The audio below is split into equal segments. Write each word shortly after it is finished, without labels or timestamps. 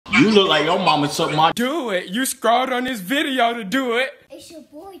You look like your mama took my. Do it. You scrolled on this video to do it. It's your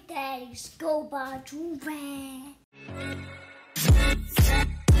boy Daddy, go by Joovier.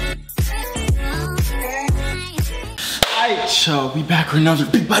 Alright, y'all, we back with another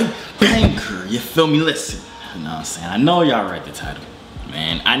big body banker. You feel me? Listen, you know what I'm saying? I know y'all read the title,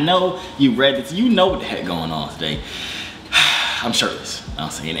 man. I know you read it. You know what the heck going on today. I'm shirtless, you know what I'm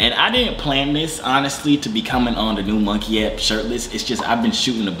saying? And I didn't plan this, honestly, to be coming on the new monkey app, Shirtless. It's just, I've been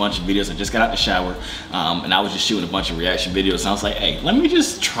shooting a bunch of videos. I just got out the shower, and I was just shooting a bunch of reaction videos. And I was like, hey, let me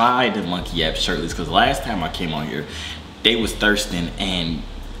just try the monkey app, Shirtless, because last time I came on here, they was thirsting, and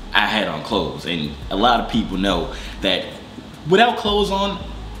I had on clothes. And a lot of people know that without clothes on,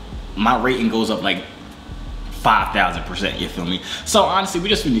 my rating goes up like 5,000%, you feel me? So honestly, we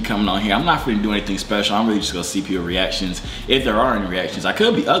just gonna be coming on here. I'm not gonna do anything special. I'm really just gonna see people reactions. If there are any reactions, I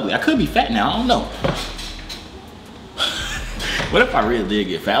could be ugly. I could be fat now, I don't know. What if I really did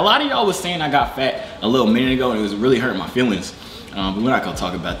get fat? A lot of y'all was saying I got fat a little minute ago and it was really hurting my feelings. But we're not gonna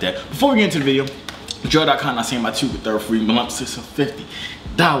talk about that. Before we get into the video, Joe.com not saying my 2 with 3rd free months is $50.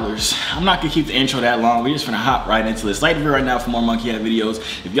 I'm not gonna keep the intro that long. We're just gonna hop right into this. Like the video right now for more monkey app videos.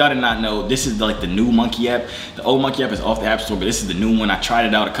 If y'all did not know, this is like the new monkey app. The old monkey app is off the app store, but this is the new one. I tried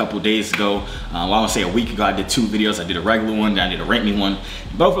it out a couple days ago. I want to say a week ago. I did 2 videos. I did a regular one, then I did a rent me one.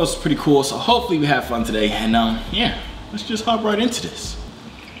 Both of those are pretty cool. So hopefully we have fun today. And yeah, let's just hop right into this.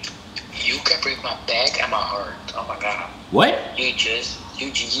 You can break my back and my heart. Oh my god. What? You just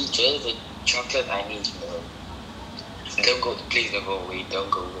the chocolate I need more. Don't go, please don't go away.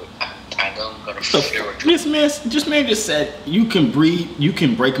 Don't go away. I know I'm gonna feel it. This man just said you can breathe, you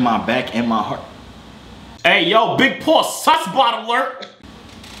can break my back and my heart. Hey yo, big paw sus bottom alert.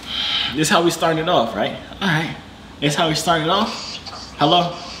 This is how we started off, right? Alright. This is how we started off.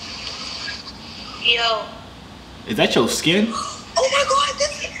 Hello? Yo. Is that your skin? Oh my god,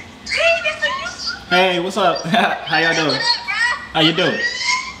 this is Hey, what's up? How y'all doing? How you doing?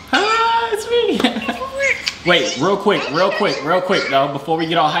 Ah, it's me. Wait, real quick, though, before we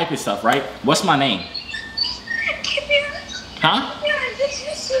get all hype and stuff, right? What's my name? Huh?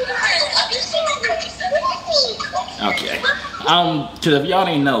 Okay. Cause if y'all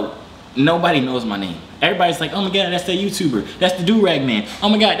didn't know, nobody knows my name. Everybody's like, oh my god, that's that YouTuber. That's the do-rag man. Oh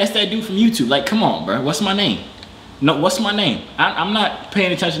my god, that's that dude from YouTube. Like, come on, bro. What's my name? No, what's my name? I'm not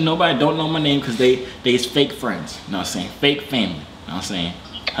paying attention to nobody. Don't know my name because they is fake friends. You know what I'm saying? Fake family. You know what I'm saying?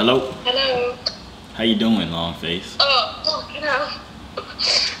 Hello? Hello. How you doing, long face? Oh, no.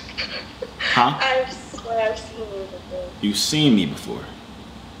 Huh? I've seen you before. You've seen me before?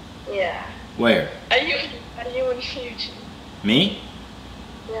 Yeah. Where? Are you on YouTube? Me?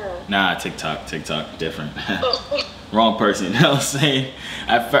 Yeah. Nah, TikTok, different. Oh. Wrong person, you know what I'm saying?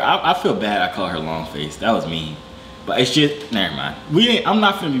 I feel bad I called her long face. That was mean. But it's just, never mind. I'm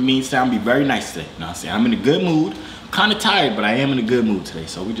not gonna be mean today, I'm gonna be very nice today. You know what I'm saying? I'm in a good mood. Kinda tired, but I am in a good mood today,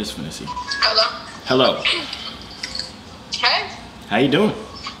 so we just finna see. Hello? Hello. Hey? How you doing?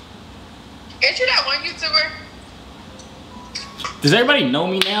 Ain't you that one YouTuber? Does everybody know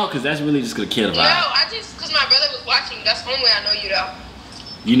me now? Cause that's really just gonna kill the vibe. No, I just, cause my brother was watching. That's the only way I know you though.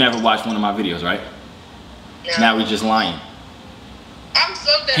 You never watched one of my videos, right? No. Now we just lying. I'm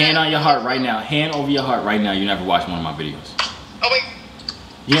so dead. Hand on your heart right now. Hand over your heart right now. You never watched one of my videos. Oh wait.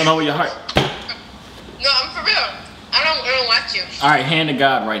 You don't know your heart. No, I'm for real. I don't watch you. All right, hand to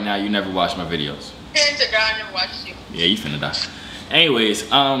God right now. You never watched my videos. Hand to God, I never watched you. Yeah, you finna die.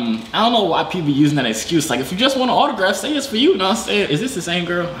 Anyways, I don't know why people using that excuse. Like, if you just want an autograph, say it's for you. You know what I'm saying? Is this the same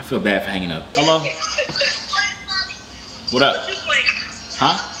girl? I feel bad for hanging up. Hello? What up?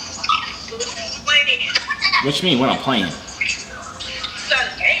 Huh? What you mean, what I'm playing?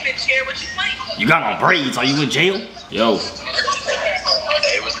 You got on braids. Are you in jail? Yo.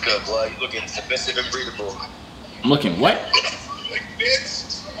 Hey, what's good, boy? You looking submissive and breathable. I'm looking what?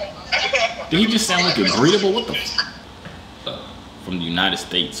 Did he just sound like a breathable? What the f? From the United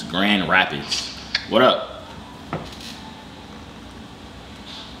States, Grand Rapids. What up?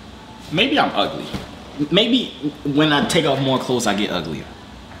 Maybe I'm ugly. Maybe when I take off more clothes, I get uglier.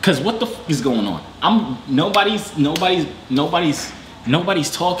 Cause what the f is going on? Nobody's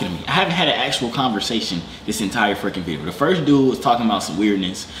talking to me. I haven't had an actual conversation this entire freaking video. The first dude was talking about some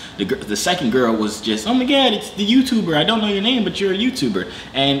weirdness. The second girl was just, oh my god, it's the YouTuber. I don't know your name, but you're a YouTuber.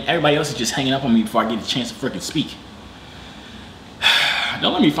 And everybody else is just hanging up on me before I get a chance to freaking speak.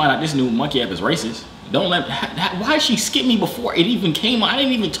 Don't let me find out this new monkey app is racist. Why did she skip me before it even came on? I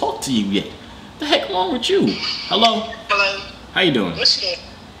didn't even talk to you yet. What the heck wrong with you? Hello? Hello. How you doing? What's good?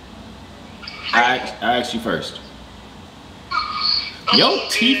 I asked you first. Your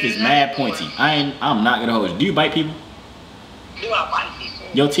teeth is mad pointy. I'm not gonna hold you. Do you bite people? Do I bite people?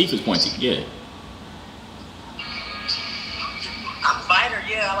 Your teeth is pointy, yeah. I'm a biter,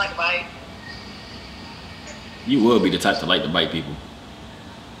 yeah, I like to bite. You would be the type to like to bite people.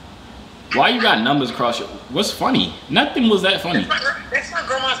 Why you got numbers across your... What's funny? Nothing was that funny. It's my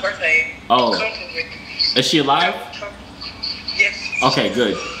grandma's birthday. Oh. Is she alive? Yes. Okay,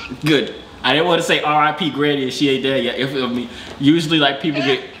 good. Good. I didn't want to say R.I.P. Granny if she ain't dead yet. If, I mean, usually, like, people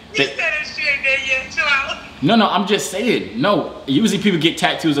get... You said that she ain't dead yet. Chill out. No, I'm just saying. No, usually people get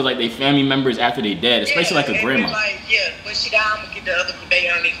tattoos of, like, their family members after they dead, especially, like, a grandma. Like, yeah, when she died, I'm going to get the other date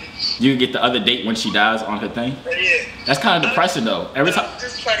underneath it. You get the other date when she dies on her thing? Yeah. That's kind of depressing, though. Every time...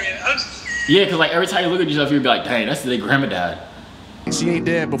 Just trying to... Yeah, because, like, every time you look at yourself, you'll be like, dang, that's the day grandma died. She ain't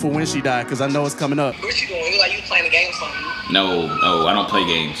dead before when she died, because I know it's coming up. What you doing? You like you playing a game or something? No, I don't play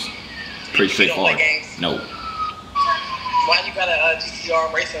games. Pretty straightforward. You don't play games? No. Why you got a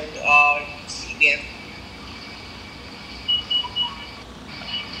GCR racing seat then?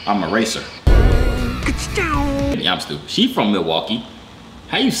 I'm a racer. Yeah, I'm stupid. She from Milwaukee.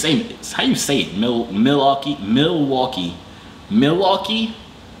 How you say it? Milwaukee.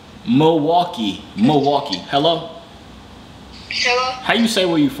 Hello? Hello? How you say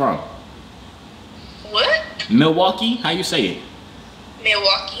where you from? What? Milwaukee? How you say it?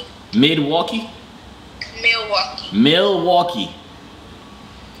 Milwaukee. Milwaukee? Milwaukee. Milwaukee.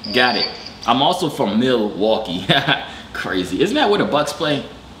 Got it. I'm also from Milwaukee. Crazy. Isn't that where the Bucks play?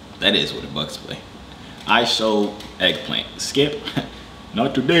 That is where the Bucks play. I show eggplant. Skip.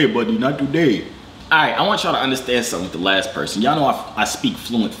 Not today, buddy. Not today. Alright, I want y'all to understand something with the last person. Y'all know I speak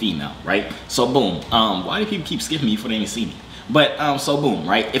fluent female, right? So boom. Why do people keep skipping me before they even see me? But so boom,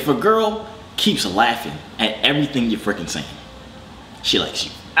 right? If a girl keeps laughing at everything you're freaking saying, she likes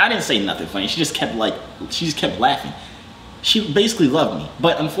you. I didn't say nothing funny. She just kept laughing. She basically loved me.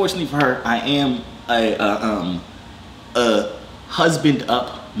 But unfortunately for her, I am a husband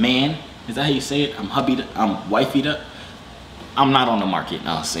up man. Is that how you say it? I'm wifeyed up. I'm not on the market, you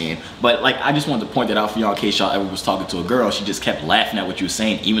know what I'm saying? But like, I just wanted to point that out for y'all in case y'all ever was talking to a girl. She just kept laughing at what you were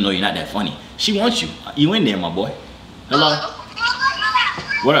saying, even though you're not that funny. She wants you. You in there, my boy. Hello?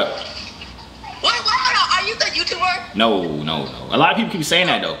 What up? What? Are you the YouTuber? No. A lot of people keep saying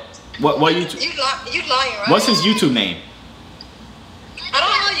that though. What YouTube? You lying, right? What's his YouTube name? I don't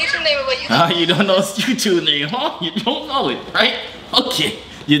know the YouTube name, but You don't know his YouTube name, huh? You don't know it, right? Okay.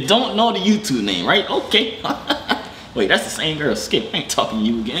 You don't know the YouTube name, right? Okay. Wait, that's the same girl. Skip, I ain't talking to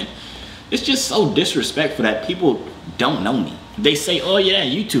you again. It's just so disrespectful that people don't know me. They say, oh yeah,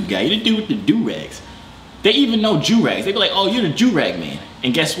 YouTube guy, you the dude with the do-rags. They even know Joovier. They be like, oh, you're the Joovier man.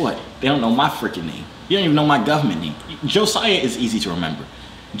 And guess what? They don't know my freaking name. You don't even know my government name. Josiah is easy to remember.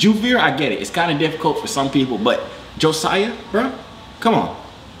 Joovier, I get it. It's kind of difficult for some people, but Josiah, bro, come on.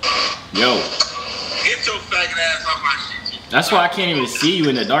 Yo. Get your faggot ass off my shit. That's why I can't even see you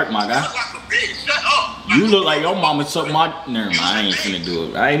in the dark, my guy. Shut up. You look like your mama took my... Never mind, I ain't finna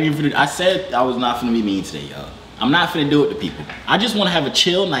do it. I said I was not finna be mean today, y'all. I'm not finna do it to people. I just want to have a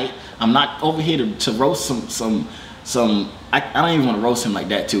chill night. I'm not over here to roast some... I don't even want to roast him like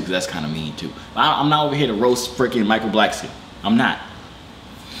that too, because that's kind of mean too. I'm not over here to roast freaking Michael Blackskin. I'm not.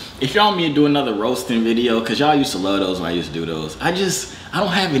 If y'all want me to do another roasting video, because y'all used to love those when I used to do those, I don't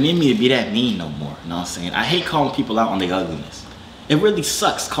have it in me to be that mean no more. You know what I'm saying? I hate calling people out on their ugliness. It really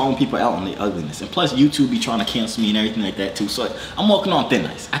sucks calling people out on their ugliness. And plus YouTube be trying to cancel me and everything like that too. So I'm walking on thin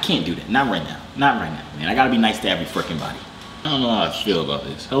ice. I can't do that. Not right now. Not right now, man. I gotta be nice to every freaking body. I don't know how I feel about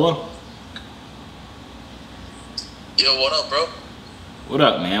this. Hello? Yo, what up, bro? What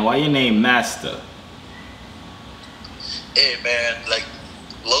up, man? Why your name Master? Hey, man, like,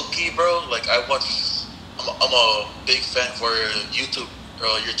 low-key, bro, like, I'm a big fan for YouTube,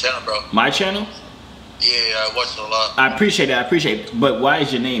 your channel, bro. My channel? Yeah, I watch it a lot. I appreciate it. But why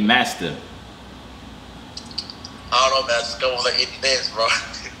is your name Master? I don't know, man, it's going like 80 names, bro.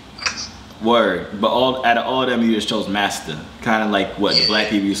 Word. But out of all them, you just chose Master. Kind of like what the black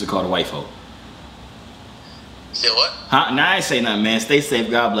people used to call the white folk. Say what? Huh? Nah, I ain't say nothing, man. Stay safe.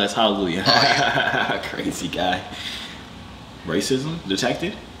 God bless. Hallelujah. Oh, yeah. Crazy guy. Racism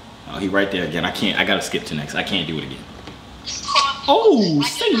detected? Oh, he right there again. I gotta skip to next. I can't do it again. Oh,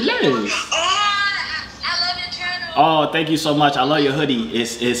 say less. I love your channel. Oh, thank you so much. I love your hoodie.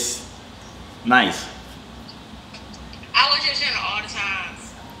 It's nice. I watch your channel all the time.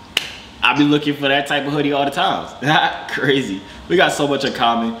 I be looking for that type of hoodie all the time. Crazy. We got so much in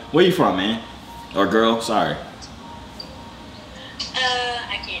common. Where you from, man? Or girl? Sorry.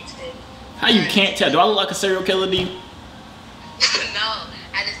 I can't tell. How you can't tell? Do I look like a serial killer to you? No,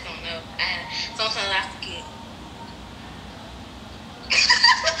 I just don't know. Sometimes I forget.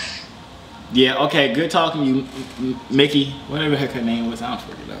 Yeah, okay, good talking to you, Mickey. Whatever the heck her name was, I don't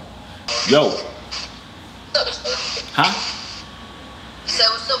forget that. Yo. Huh? So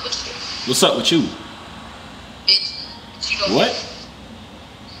what's up with you? What's up with you? Bitch, you don't What?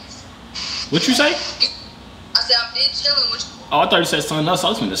 What you say? I said I'm been chilling with you. Oh, I thought you said something else. I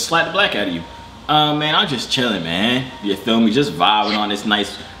was gonna slap the black out of you. Man, I'm just chilling, man. You feel me? Just vibing on this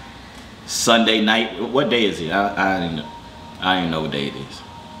nice Sunday night. What day is it? I don't even know. I don't even know what day it is.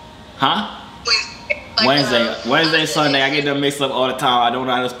 Huh? Wednesday, Sunday. I get them mixed up all the time. I don't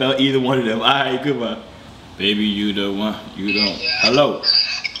know how to spell either one of them. All right, goodbye. Baby, you the one. You don't. Hello.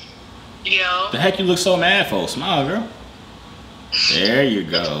 Yo. The heck you look so mad for? Smile, girl. There you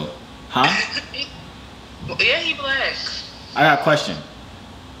go. Huh? Yeah, he black. I got a question.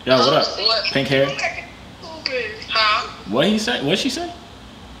 Yo, what up? What? Pink hair? Huh? What he say? What she say?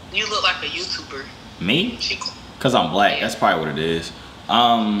 You look like a YouTuber. Me? Cause I'm black. That's probably what it is. But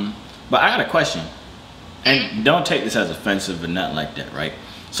I got a question. And don't take this as offensive or nothing like that, right?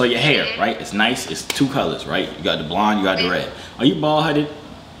 So your hair, right? It's nice. It's two colors, right? You got the blonde, you got the red. Are you bald headed?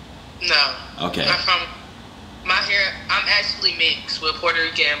 No. Okay. My hair, I'm actually mixed with Puerto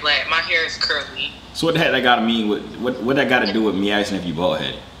Rican and black. My hair is curly. So what the heck that gotta mean with what that gotta do with me asking if you bald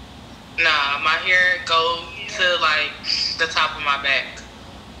headed? Nah, my hair goes to like the top of my back.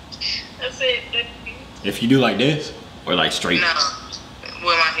 That's it. If you do like this or like straight? No,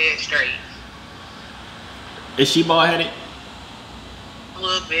 with my head straight. Is she bald headed? A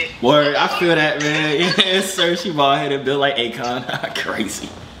little bit. Word, I feel that, man. Yes, sir. She bald headed, built like Akon. Crazy.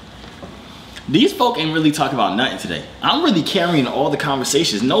 These folk ain't really talking about nothing today. I'm really carrying all the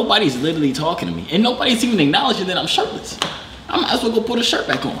conversations. Nobody's literally talking to me. And nobody's even acknowledging that I'm shirtless. I might as well go put a shirt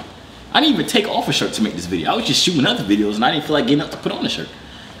back on. I didn't even take off a shirt to make this video. I was just shooting other videos and I didn't feel like getting up to put on a shirt.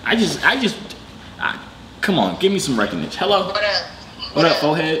 Come on, give me some recognition. Hello? What up? What up,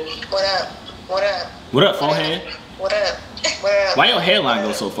 forehead? What up? What up? What up, forehead? What up? What up? Why your hairline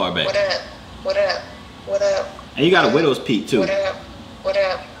go so far back? What up? What up? What up? And you got a widow's peak too. What up? What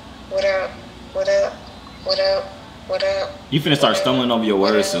up? What up? What up? What up? What up? You finna start stumbling over your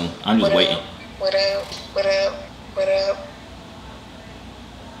words soon. I'm just waiting. What up? What up? What up?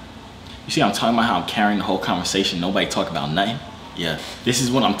 You see, I'm talking about how I'm carrying the whole conversation. Nobody talk about nothing. Yeah, this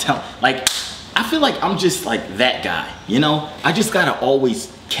is what I'm telling. Like, I feel like I'm just like that guy, you know? I just gotta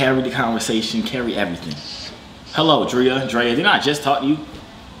always carry the conversation, carry everything. Hello, Drea. Didn't I just talk to you?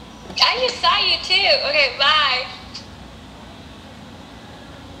 I just saw you too. Okay, bye.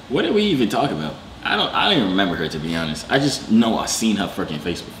 What did we even talk about? I don't even remember her, to be honest. I just know I've seen her freaking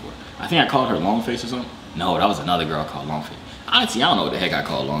face before. I think I called her long face or something. No, that was another girl called long face. Honestly, I don't know what the heck I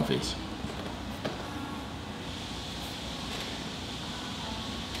called long face.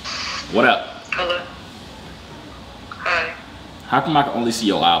 What up? Hello. Hi. How come I can only see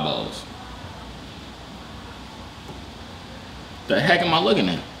your eyeballs? The heck am I looking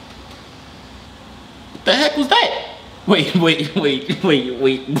at? What the heck was that? Wait, run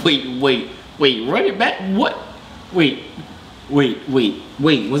it back. What? Wait,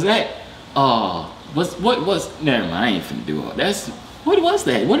 was that? What was? Never mind. I ain't finna do all that. What was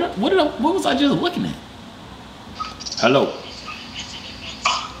that? What was I just looking at? Hello.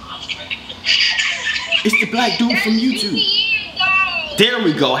 It's the black dude from YouTube. There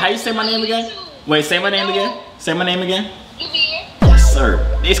we go. How you say my name again? Wait, say my name again. Say my name again. Joovier. Yes,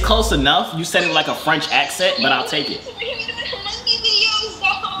 sir. It's close enough. You said it like a French accent, but I'll take it.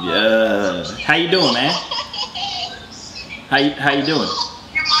 Yeah. How you doing, man? How you doing?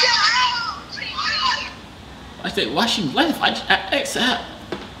 I said, why she left?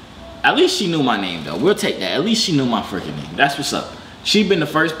 At least she knew my name, though. We'll take that. At least she knew my freaking name. That's what's up. She been the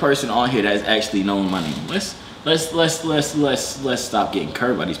first person on here that's actually known my name. Let's stop getting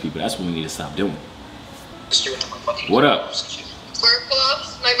curved by these people. That's what we need to stop doing. What up?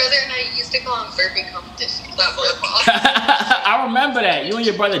 Burp-offs. My brother and I used to call them burping competitions. Not burp-offs. I remember that. You and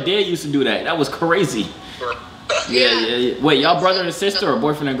your brother did used to do that. That was crazy. Yeah. Wait, y'all brother and sister or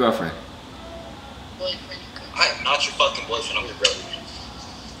boyfriend and girlfriend? Boyfriend. I am not your fucking boyfriend. I'm your brother.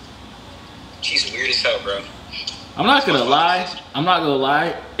 She's weird as hell, bro. I'm not gonna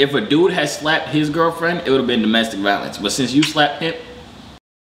lie. If a dude had slapped his girlfriend, it would have been domestic violence. But since you slapped him,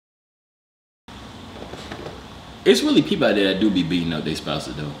 it's really people out there that do be beating up their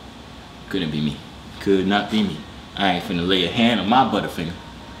spouses though. Couldn't be me. Could not be me. I ain't finna lay a hand on my butterfinger.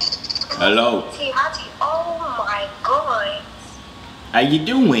 Hello. Oh my god. How you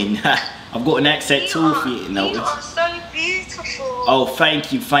doing? I've got an accent too, if you know. You are so beautiful. Oh,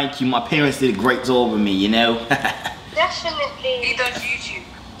 thank you. My parents did a great job with me, you know. Definitely. He does YouTube.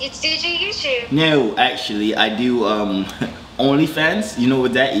 You do YouTube? No, actually, I do OnlyFans. You know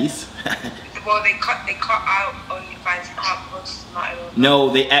what that is? Well, they cut out OnlyFans. You can't post my own. No,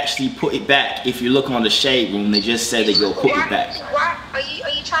 they actually put it back. If you look on the Shade Room, they just said they go put it back. What? Are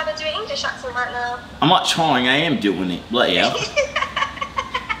you trying to do an English accent right now? I'm not trying, I am doing it. Bloody hell.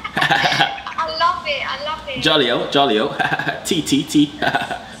 I love it. Jolly-o. T. So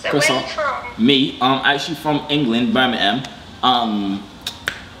where are you from? Me, actually from England, Birmingham.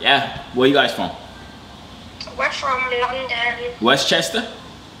 Yeah, where you guys from? We're from London. Westchester?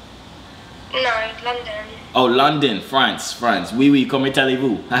 No, London. Oh, London, France. Oui, comment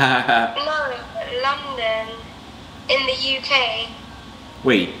allez-vous? No, London. In the UK.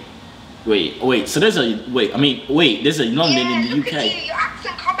 Wait, so there's a, there's a London in the look UK. At you. Your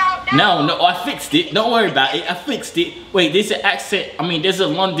accent come out now. No, I fixed it. Don't worry about it. I fixed it. Wait, there's an accent. There's a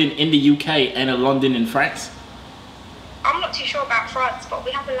London in the UK and a London in France. I'm not too sure about France, but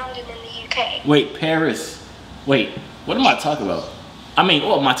we have a London in the UK. Wait, Paris. Wait, what am I talking about?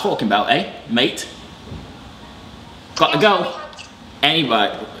 What am I talking about, mate? Got to go.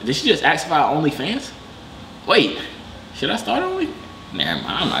 Anybody? Did she just ask about OnlyFans? Wait, should I start Only? Never mind,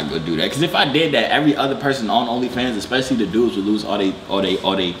 I'm not gonna do that. Cause if I did that, every other person on OnlyFans, especially the dudes, would lose all they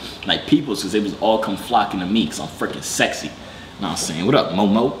like peoples, cause they was all come flocking to me, cause I'm freaking sexy. Know what I'm saying? What up,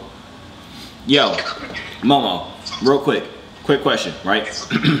 Momo? Yo, Momo, real quick question, right?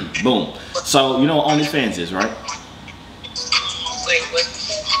 Boom. So you know what OnlyFans is, right? Wait, what?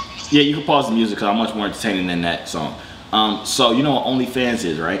 Yeah, you can pause the music, cause I'm much more entertaining than that song. So you know what OnlyFans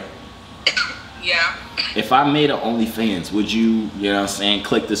is, right? Yeah. If I made an OnlyFans, would you, you know what I'm saying,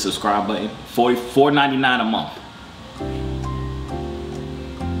 click the subscribe button? $4.99 a month.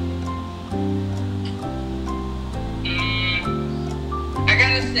 I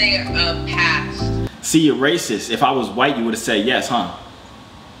gotta say pass. See, you're racist. If I was white, you would have said yes, huh?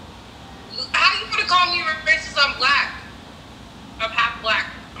 How you gonna call me racist? I'm black. I'm half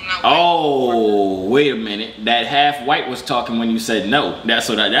black. I'm not white. Oh, wait a minute. That half white was talking when you said no. That's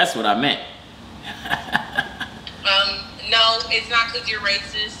what I meant. No, it's not because you're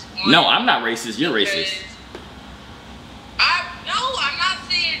racist. No, I'm not racist. You're racist. No, I'm not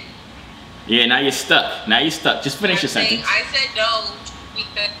saying. Yeah, now you're stuck. Just finish your sentence. I said no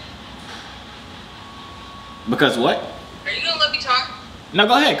because what? Are you gonna let me talk? No,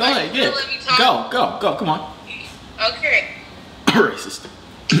 go ahead. Yeah. Let me talk? Go. Come on. Okay. Racist.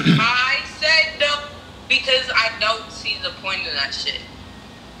 I said no because I don't see the point in that shit.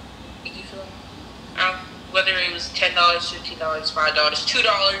 You feel me? Whether it was $10, $15, $5, $2.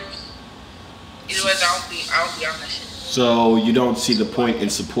 Either way, I don't be on that shit. So you don't see the point in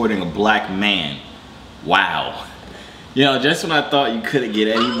supporting a black man? Wow. You know, just when I thought you couldn't get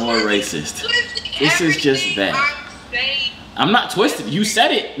any more racist. This is just bad. I'm not twisted. You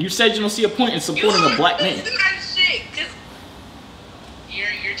said it. You said you don't see a point in supporting a black man.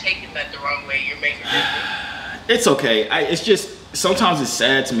 You're taking that the wrong way. You're making it. It's okay. It's just sometimes it's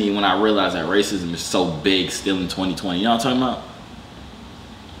sad to me when I realize that racism is so big still in 2020. You know what I'm talking about?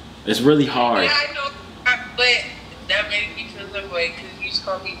 It's really hard. Yeah, I know, but that made me feel that way because you just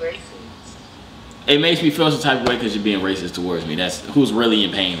called me racist. It makes me feel some type of way because you're being racist towards me. That's who's really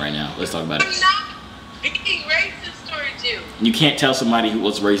in pain right now. Let's talk about it. I'm not being racist towards you. You can't tell somebody who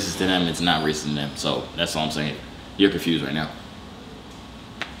was racist to them it's not racist to them. So that's all I'm saying. You're confused right now.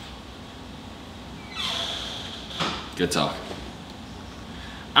 Good talk.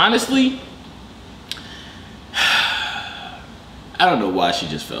 Honestly, I don't know why she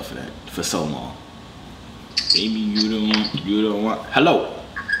just fell for that for so long. Baby, you don't want. Hello.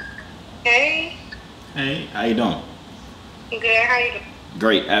 Hey. Hey, how you doing? Good. How you doing?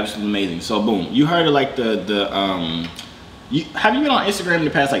 Great, absolutely amazing. So boom, you heard of like have you been on Instagram in the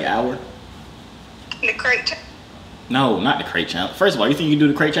past like hour? The crate challenge? No, not the crate challenge. First of all, you think you can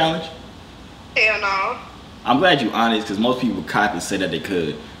do the crate challenge? Hell no. I'm glad you're honest because most people cop and say that they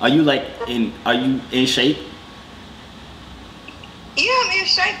could. Are you in shape? Yeah, I'm in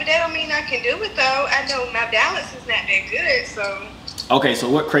shape, but that don't mean I can do it though. I know my balance is not that good, so. Okay, so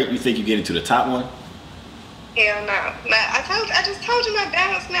what crate you think you get into, the top one? Hell no. I just told you my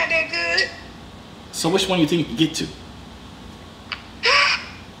balance not that good. So which one you think you can get to?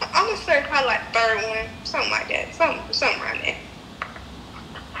 I'm gonna say probably like third one, something like that, something around there.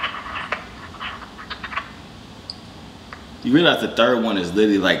 You realize the third one is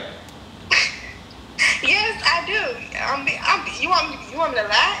literally like. Yes, I do. You want me to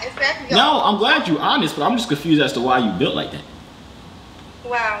lie? Exactly. No, I'm glad you're honest, but I'm just confused as to why you built like that.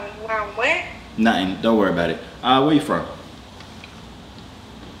 Wow, what? Nothing. Don't worry about it. Where you from?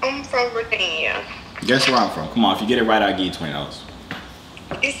 I'm from Virginia. Guess where I'm from. Come on, if you get it right, I'll give you $20.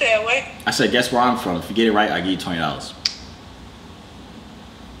 You said what? I said, guess where I'm from. If you get it right, I'll give you $20.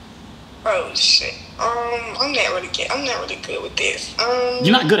 Oh shit. I'm not really good with this.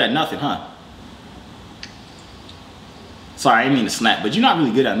 You're not good at nothing, huh? Sorry, I didn't mean to snap, but you're not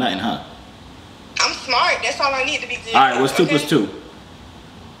really good at nothing, huh? I'm smart. That's all I need to be good. All right, what's 2 plus 2?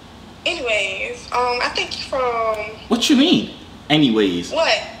 Anyways, I think you're from. What you mean? Anyways.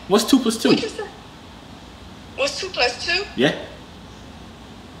 What? What's 2 plus 2? What you say? What's 2 plus 2? Yeah.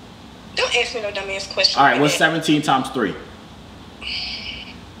 Don't ask me no dumbass question. All right, what's 17 times 3?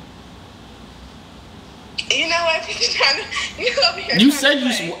 You know what? You're trying to. You over here. You said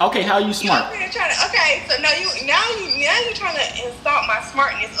you. Okay, how you smart? You over here trying to. Okay, so now you're trying to insult my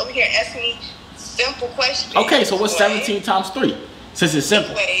smartness over here, asking me simple questions. Okay, so what's 17 times 3? Since it's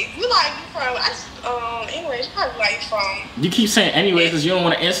simple. Anyways, you from? Anyways, probably like from. You keep saying anyways because you don't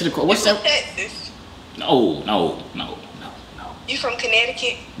want to answer the question. What's that? Texas. No. You from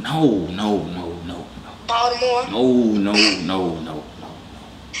Connecticut? No. Baltimore? No.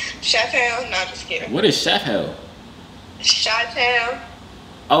 Chi-Town? No, just kidding. What is Sheffield? Chi-Town?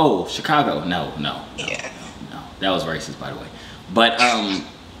 Oh, Chicago. No. Yeah. No. That was racist, by the way. But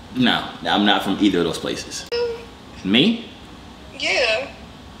no, I'm not from either of those places. Me? Yeah.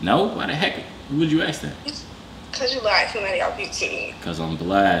 No. Why the heck would you ask that? Cause you like somebody off YouTube. Cause I'm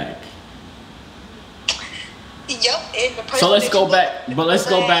black. Yup, and the person. So let's go back, but let's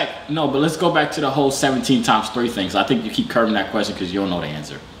go back. No, but let's go back to the whole 17 times 3 thing. So I think you keep curving that question because you don't know the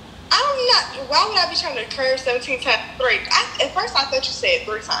answer. I'm not. Why would I be trying to curve 17 times 3? At first, I thought you said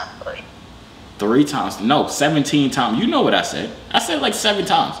 3 times 3. 3 times? No, 17 times. You know what I said? I said like 7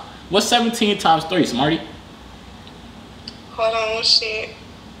 times. What's 17 times 3, Smarty? Hold on, shit.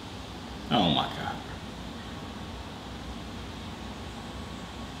 Oh my God.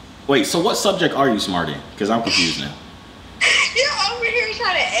 Wait, so what subject are you smart in? Because I'm confused now. You're over here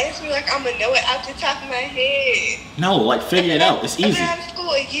trying to ask me like I'm gonna know it off the top of my head. No, like figure it out. It's easy. I've been out of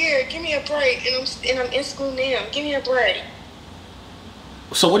school a year. Give me a break, and I'm in school now. Give me a break.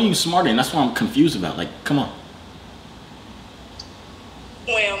 So what are you smart in? That's what I'm confused about. Like, come on.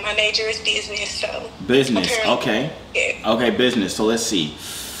 Well, my major is business, so. Business, apparently, okay. Yeah. Okay, business. So let's see.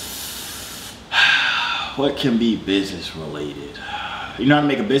 What can be business related? You know how to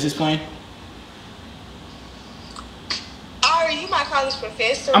make a business plan? Are you my college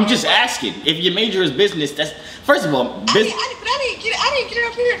professor? I'm just asking. If your major is business, that's first of all. I didn't get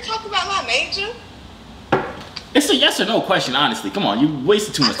up here to talk about my major. It's a yes or no question, honestly. Come on, you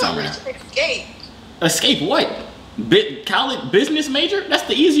wasted too much time right now. Escape. Escape what? College business major? That's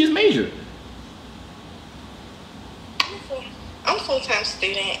the easiest major. I'm a full-time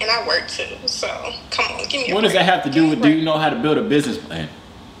student and I work too, so come on, give me a What does break. that have to do with, do you know how to build a business plan?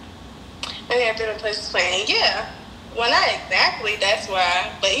 I have to build a business plan, yeah. Well, not exactly, that's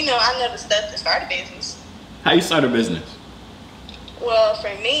why, but you know, I know the stuff to start a business. How you start a business? Well,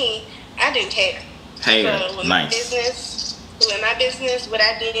 for me, I do hair. Hair, So with nice. my business, what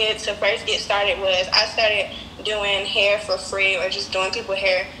I did to first get started was I started doing hair for free or just doing people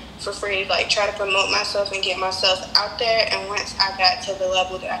hair for free, like try to promote myself and get myself out there. And once I got to the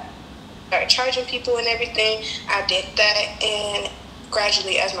level that I started charging people and everything, I did that. And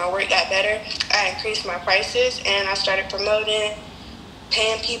gradually, as my work got better, I increased my prices and I started promoting,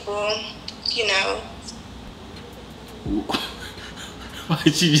 paying people, you know. Why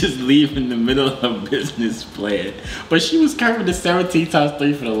did you just leave in the middle of a business plan? But she was curving the 17 times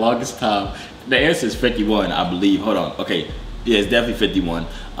 3 for the longest time. The answer is 51, I believe. Hold on. Okay. Yeah, it's definitely 51.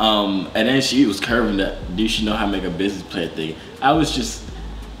 And then she was curving that, do she know how to make a business plan thing? I don't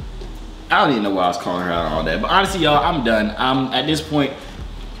even know why I was calling her out on all that. But honestly, y'all, I'm done. At this point,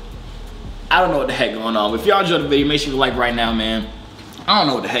 I don't know what the heck going on. If y'all enjoyed the video, make sure you like right now, man. I don't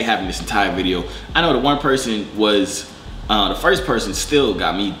know what the heck happened this entire video. I know the one person was, the first person still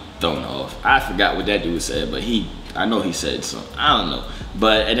got me thrown off. I forgot what that dude said, but I know he said something. I don't know.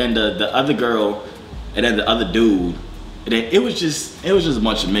 But, and then the other girl, and then the other dude, and then it was just a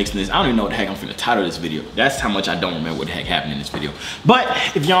bunch of mixedness. I don't even know what the heck I'm finna title this video. That's how much I don't remember what the heck happened in this video. But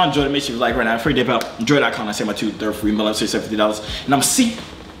if y'all enjoyed it, make sure you like right now. Free dip out. Enjoy.com. I say my 2/3 free meal. I'm $50. And I'm see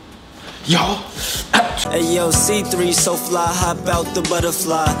y'all. Hey yo, C3 so fly, hop out the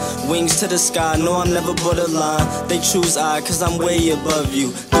butterfly. Wings to the sky, no I'm never borderline. They choose I, cause I'm way above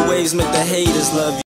you. The waves make the haters love you.